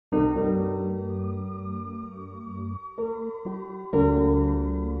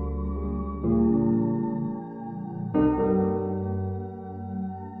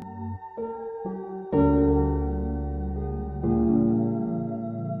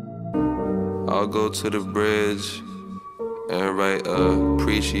I'll go to the bridge and write a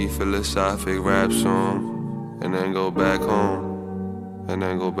preachy philosophic rap song, and then go back home, and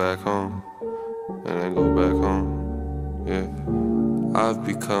then go back home, and then go back home. Yeah, I've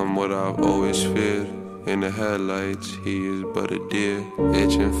become what I've always feared. In the headlights, he is but a deer,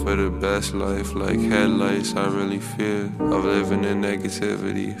 itching for the best life like headlights. I really fear of living in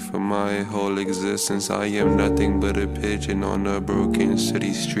negativity for my whole existence. I am nothing but a pigeon on a broken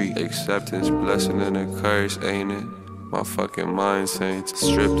city street. Acceptance, blessing and a curse, ain't it? My fucking mind saints,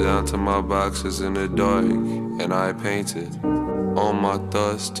 stripped down to my boxes in the dark, and I painted all my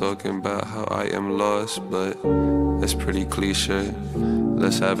thoughts, talking about how I am lost, but it's pretty cliche.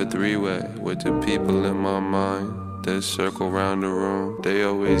 Let's have a three-way with the people in my mind that circle around the room. They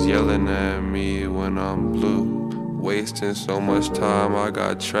always yelling at me when I'm blue, wasting so much time. I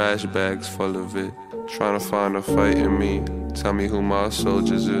got trash bags full of it, trying to find a fight in me. Tell me who my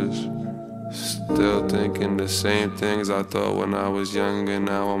soldiers is. Still thinking the same things I thought when I was young, and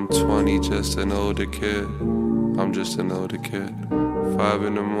now I'm 20, just an older kid. I'm just an older kid. 5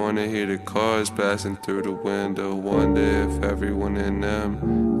 in the morning, hear the cars passing through the window. Wonder if everyone in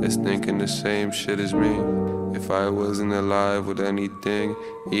them is thinking the same shit as me. If I wasn't alive, would anything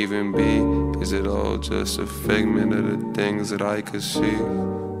even be? Is it all just a figment of the things that I could see?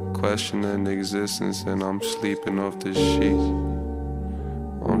 Questioning existence, and I'm sleeping off the sheets.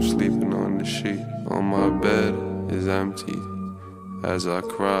 I'm sleeping on the sheet. On my bed is empty as I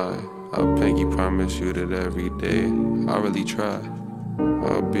cry. I pinky promise you that every day I really try.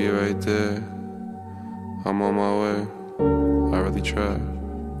 I'll be right there. I'm on my way. I really try.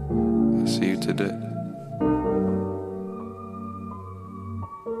 I'll see you today.